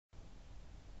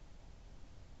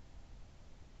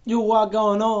Yo, what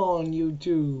going on,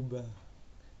 YouTube?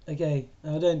 Okay,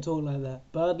 I don't talk like that,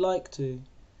 but I'd like to.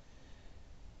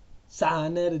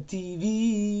 Sign at a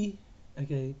TV.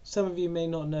 Okay, some of you may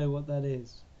not know what that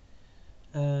is.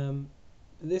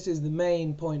 This is the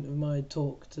main point of my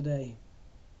talk today.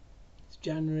 It's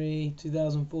January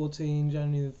 2014,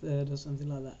 January the 3rd or something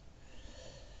like that.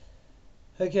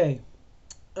 Okay,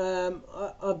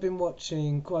 I've been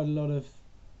watching quite a lot of...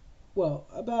 Well,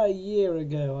 about a year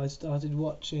ago I started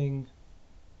watching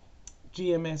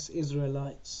GMS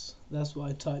Israelites. That's what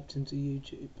I typed into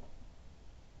YouTube.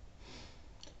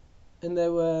 And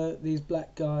there were these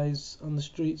black guys on the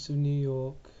streets of New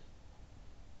York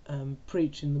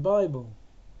preaching the Bible.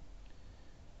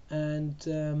 And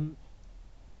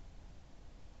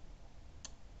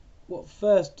what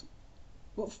first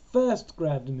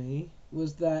grabbed me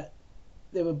was that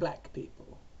they were black people.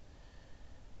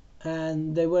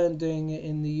 And they weren't doing it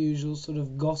in the usual sort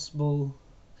of gospel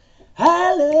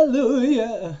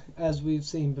hallelujah as we've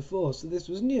seen before. So this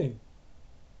was new.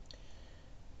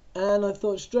 And I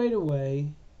thought straight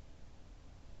away,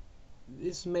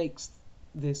 this makes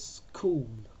this cool.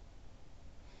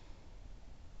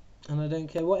 And I don't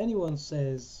care what anyone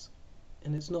says,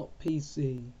 and it's not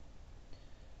PC,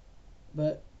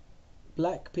 but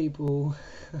black people,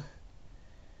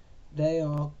 they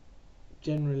are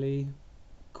generally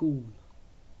cool.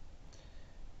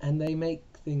 And they make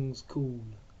things cool.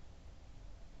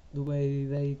 The way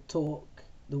they talk,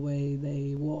 the way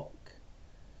they walk.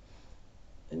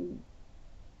 And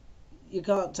you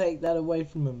can't take that away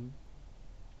from them.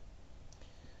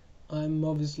 I'm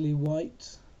obviously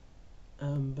white,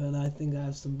 but I think I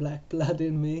have some black blood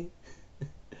in me.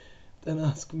 Don't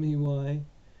ask me why.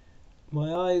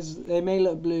 My eyes, they may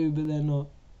look blue, but they're not.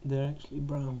 They're actually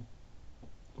brown.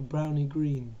 Browny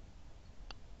green.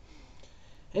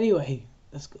 Anyway,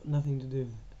 that's got nothing to do with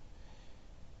it.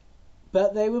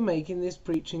 But they were making this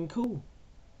preaching cool.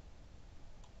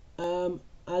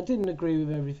 I didn't agree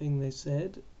with everything they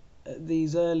said.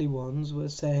 These early ones were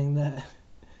saying that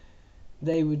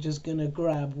they were just going to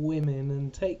grab women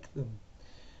and take them.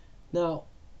 Now,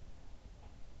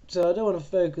 so I don't want to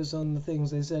focus on the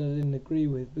things they said I didn't agree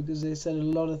with, because they said a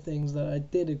lot of things that I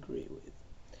did agree with.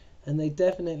 And they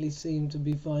definitely seemed to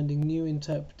be finding new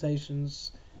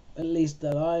interpretations, at least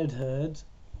that I had heard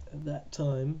at that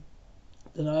time,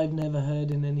 that I've never heard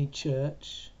in any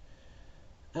church.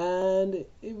 And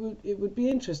it would be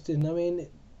interesting. I mean,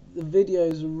 the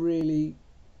videos are really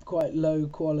quite low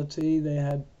quality. They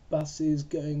had buses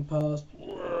going past.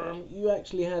 You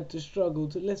actually had to struggle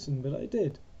to listen, but I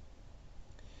did.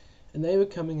 And they were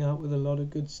coming out with a lot of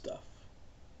good stuff.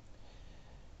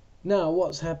 Now,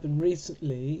 what's happened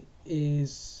recently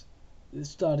is it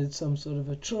started some sort of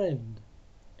a trend.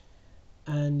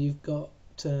 And you've got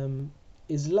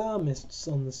Islamists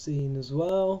on the scene as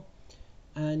well.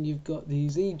 And you've got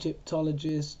these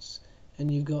Egyptologists, and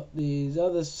you've got these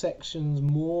other sections,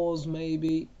 Moors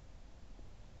maybe,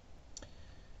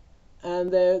 and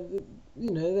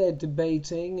they're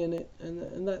debating,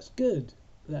 and that's good.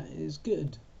 That is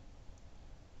good.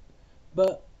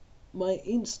 But my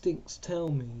instincts tell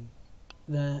me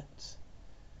that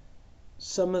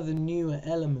some of the newer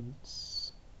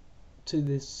elements to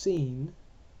this scene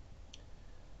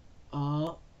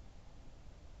are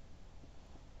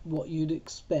what you'd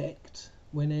expect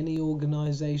when any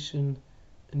organization,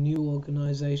 a new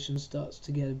organization, starts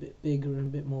to get a bit bigger and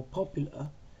a bit more popular.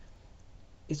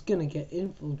 It's going to get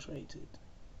infiltrated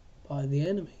by the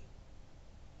enemy,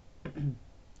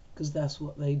 because that's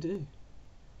what they do.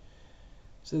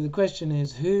 So the question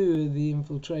is, who are the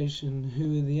infiltration,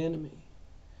 who are the enemy?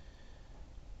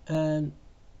 And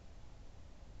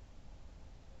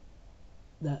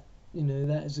that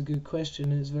is a good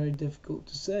question, and it's very difficult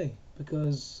to say,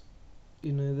 because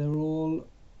they all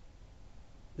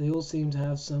seem to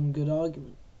have some good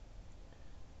argument.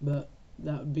 But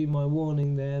that would be my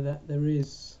warning there, that there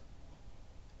is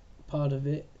part of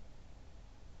it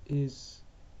is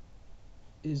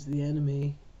the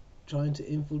enemy trying to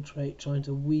infiltrate, trying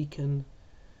to weaken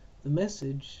the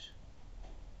message.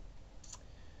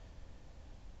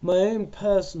 My own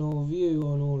personal view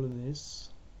on all of this,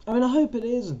 I mean, I hope it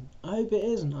isn't. I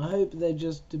hope they're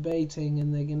just debating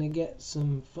and they're going to get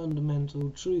some fundamental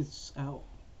truths out.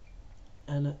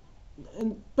 And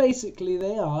basically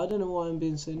they are. I don't know why I'm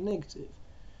being so negative.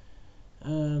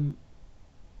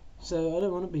 So I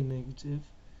don't want to be negative.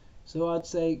 So I'd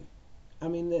say, I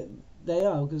mean, they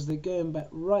are, because they're going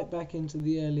right back into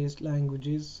the earliest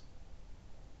languages.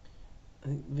 I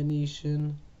think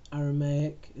Venetian,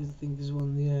 Aramaic, I think is one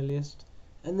of the earliest.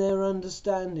 And they're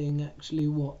understanding actually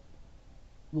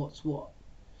what's what.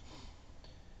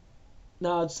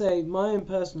 Now, I'd say my own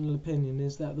personal opinion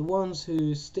is that the ones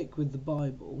who stick with the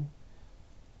Bible,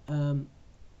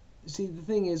 see, the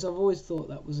thing is, I've always thought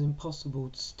that was impossible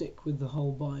to stick with the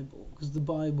whole Bible, because the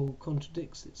Bible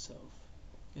contradicts itself,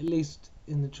 at least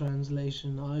in the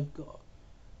translation I've got.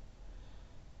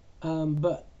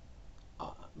 But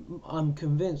I'm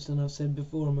convinced, and I've said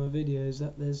before in my videos,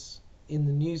 that there's, in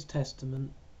the New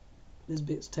Testament, there's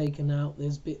bits taken out,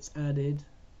 there's bits added.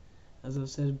 As I've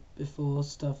said before,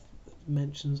 stuff that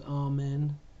mentions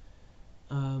Amen.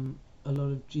 A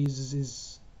lot of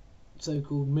Jesus's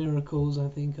so-called miracles, I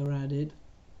think, are added.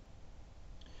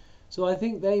 So I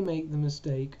think they make the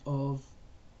mistake of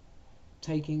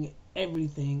taking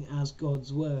everything as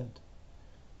God's word.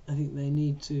 I think they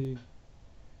need to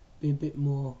be a bit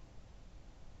more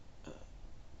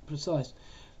precise.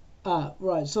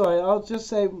 Right, sorry, I'll just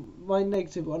say my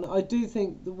negative one. I do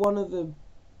think that one of the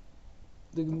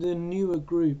newer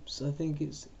groups, I think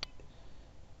it's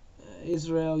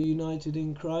Israel United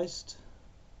in Christ,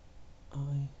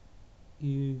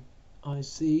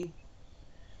 IUIC,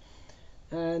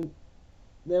 and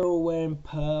they're all wearing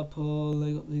purple,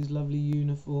 they got these lovely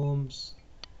uniforms,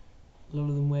 a lot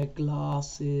of them wear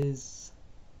glasses,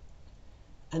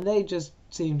 and they just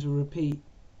seem to repeat,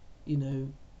 you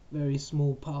know, very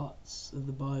small parts of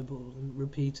the Bible and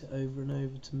repeat it over and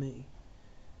over to me.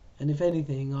 And if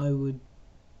anything, I would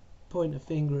point a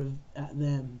finger at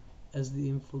them as the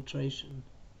infiltration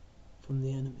from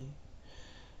the enemy.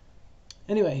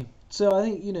 Anyway, so I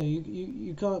think, you know,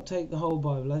 you can't take the whole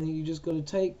Bible. I think you just got to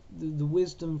take the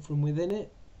wisdom from within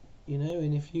it, you know,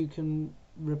 and if you can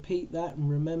repeat that and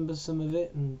remember some of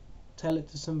it and tell it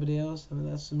to somebody else, I mean,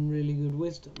 that's some really good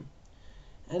wisdom.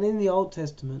 And in the Old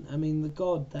Testament, I mean, the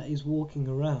God that is walking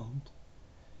around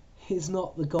is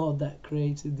not the God that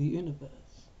created the universe,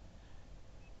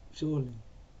 surely.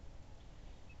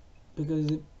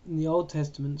 Because in the Old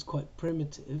Testament it's quite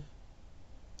primitive,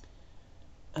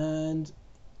 and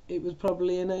it was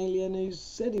probably an alien who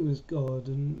said he was God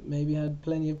and maybe had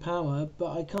plenty of power,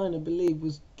 but I kind of believe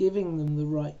was giving them the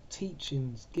right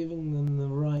teachings, giving them the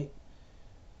right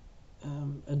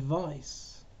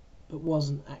advice, but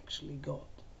wasn't actually God,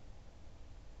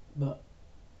 but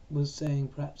was saying,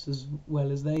 perhaps as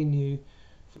well as they knew,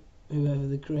 whoever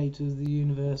the creator of the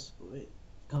universe, it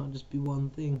can't just be one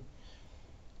thing.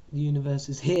 The universe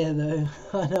is here, though.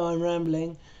 I know I'm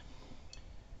rambling.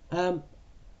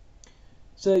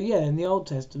 So yeah, in the Old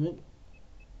Testament,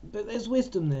 but there's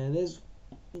wisdom there. There's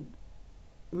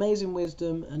amazing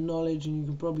wisdom and knowledge, and you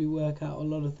can probably work out a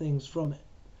lot of things from it.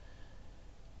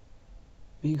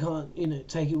 But you can't, you know,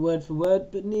 take it word for word,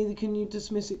 but neither can you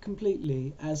dismiss it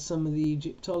completely, as some of the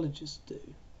Egyptologists do.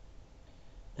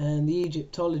 And the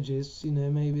Egyptologists, you know,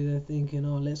 maybe they're thinking,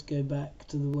 oh, let's go back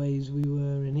to the ways we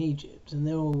were in Egypt. And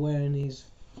they're all wearing these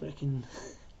frickin'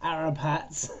 Arab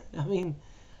hats. I mean,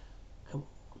 come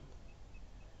on.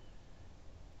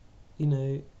 You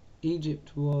know,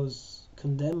 Egypt was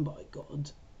condemned by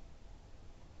God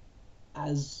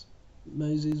as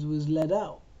Moses was led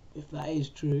out, if that is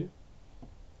true.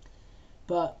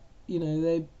 But, you know,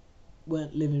 they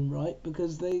weren't living right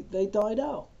because they died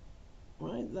out.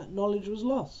 Right, that knowledge was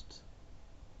lost.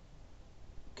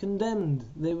 Condemned.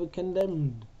 They were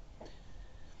condemned.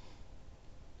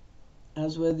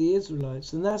 As were the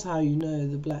Israelites. And that's how you know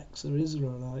the blacks are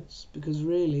Israelites, because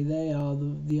really they are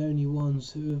the only ones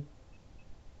who have...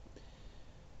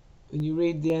 When you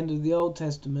read the end of the Old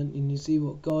Testament and you see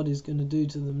what God is going to do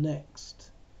to them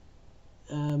next,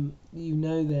 you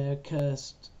know they're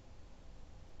cursed.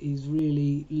 He's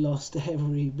really lost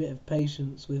every bit of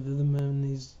patience with them, and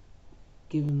he's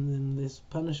given them this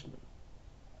punishment,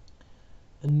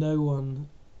 and no one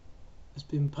has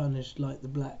been punished like the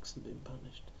blacks have been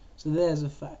punished. So there's a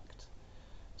fact.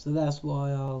 So that's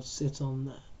why I'll sit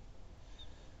on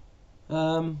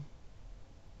that.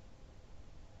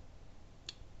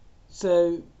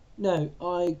 So no,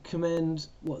 I commend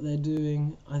what they're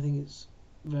doing. I think it's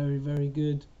very, very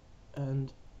good.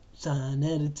 And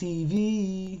Sanetta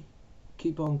TV,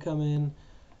 keep on coming.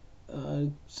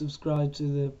 Subscribe to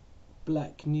the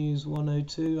Black News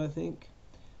 102, I think,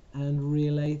 and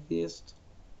Real Atheist.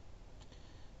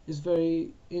 It's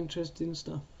very interesting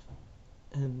stuff,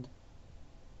 and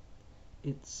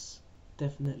it's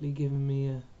definitely given me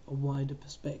a wider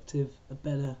perspective, a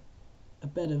better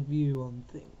view on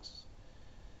things.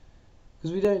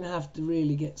 Because we don't have to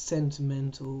really get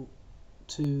sentimental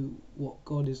to what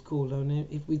God is called. I mean,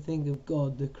 if we think of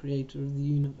God, the creator of the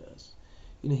universe,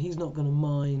 you know, he's not going to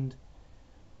mind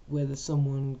whether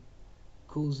someone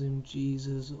calls him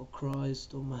Jesus or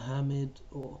Christ or Muhammad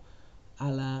or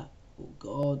Allah or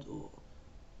God or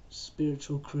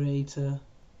spiritual creator.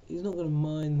 he's not going to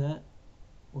mind that,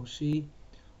 or she.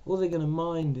 All they're going to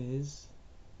mind is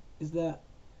that,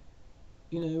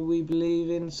 you know, we believe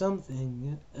in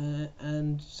something,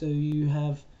 and so you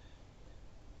have,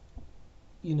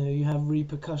 you know, you have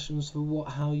repercussions for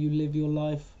how you live your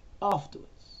life afterwards.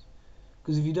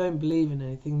 Because if you don't believe in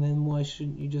anything, then why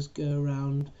shouldn't you just go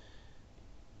around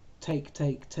take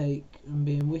and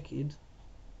being wicked?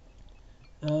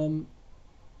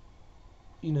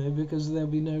 You know, because there'll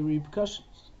be no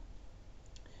repercussions.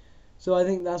 So I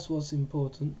think that's what's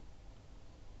important.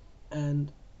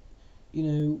 And, you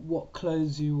know, what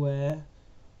clothes you wear,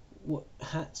 what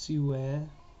hats you wear,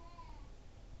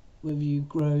 whether you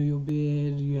grow your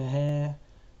beard, your hair.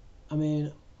 I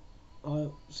mean, I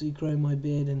obviously grow my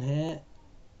beard and hair,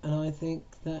 and I think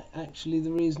that actually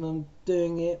the reason I'm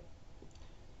doing it,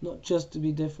 not just to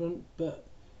be different, but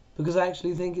because I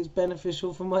actually think it's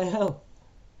beneficial for my health.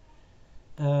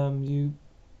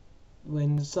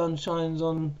 When the sun shines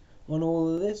on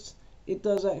all of this, it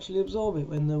does actually absorb it.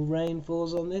 When the rain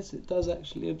falls on this, it does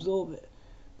actually absorb it.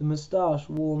 The moustache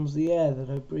warms the air that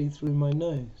I breathe through my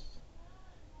nose.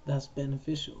 That's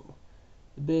beneficial.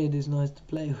 The beard is nice to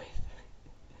play with.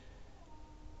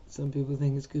 Some people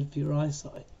think it's good for your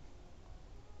eyesight.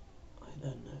 I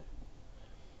don't know.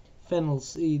 Fennel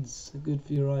seeds are good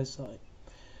for your eyesight.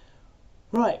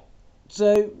 Right,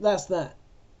 so that's that.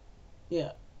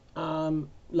 Yeah, I'm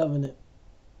loving it.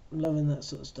 I'm loving that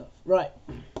sort of stuff. Right,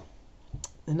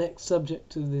 the next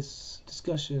subject of this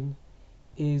discussion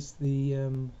is the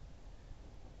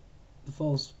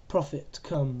false prophet to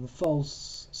come, the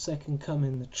false second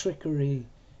coming, the trickery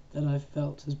that I've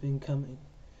felt has been coming.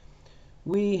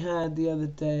 We had the other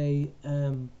day,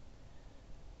 again,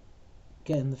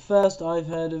 the first I've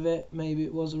heard of it, maybe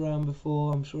it was around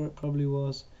before, I'm sure it probably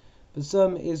was, but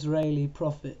some Israeli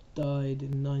prophet died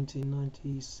in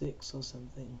 1996 or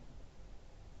something,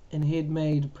 and he had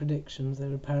made predictions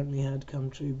that apparently had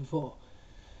come true before.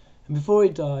 And before he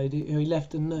died, he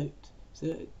left a note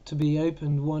to be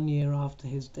opened 1 year after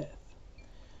his death.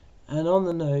 And on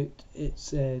the note it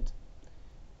said,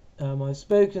 I've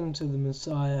spoken to the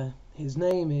Messiah, his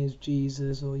name is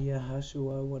Jesus or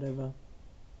Yahshua, whatever,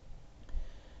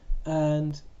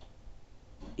 and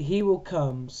he will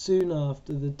come soon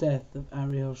after the death of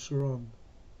Ariel Sharon.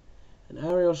 And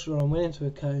Ariel Sharon went into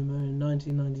a coma in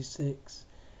 1996,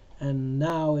 and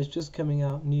now it's just coming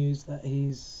out news that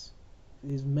his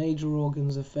major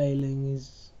organs are failing.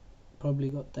 He's probably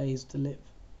got days to live.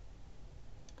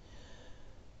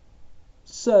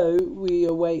 So we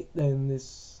await then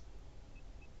this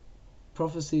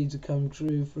prophecy to come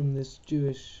true from this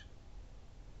Jewish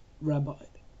rabbi.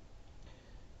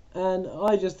 And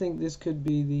I just think this could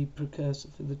be the precursor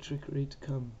for the trickery to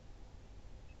come.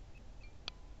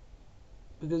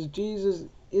 Because Jesus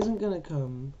isn't going to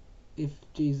come, if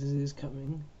Jesus is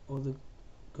coming, or the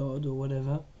God or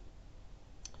whatever,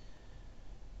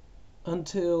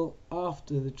 until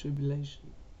after the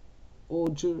tribulation, or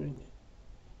during it,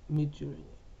 mid-during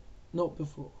it, not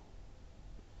before.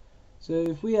 So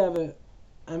if we have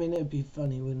I mean, it'd be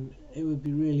funny, wouldn't it? It would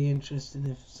be really interesting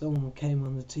if someone came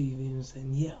on the TV and said,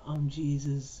 yeah, I'm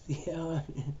Jesus. Yeah,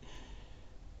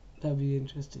 that'd be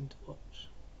interesting to watch.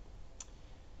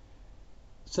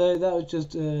 So that was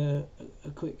just a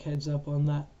quick heads up on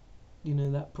that. You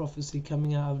know, that prophecy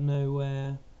coming out of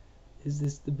nowhere. Is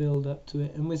this the build up to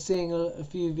it? And we're seeing a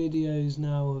few videos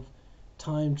now of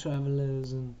time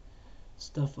travelers and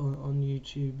stuff on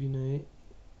YouTube. You know,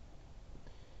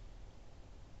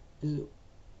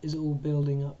 is it all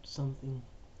building up to something?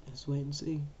 Let's wait and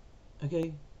see.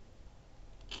 Okay.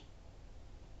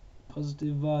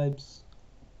 Positive vibes.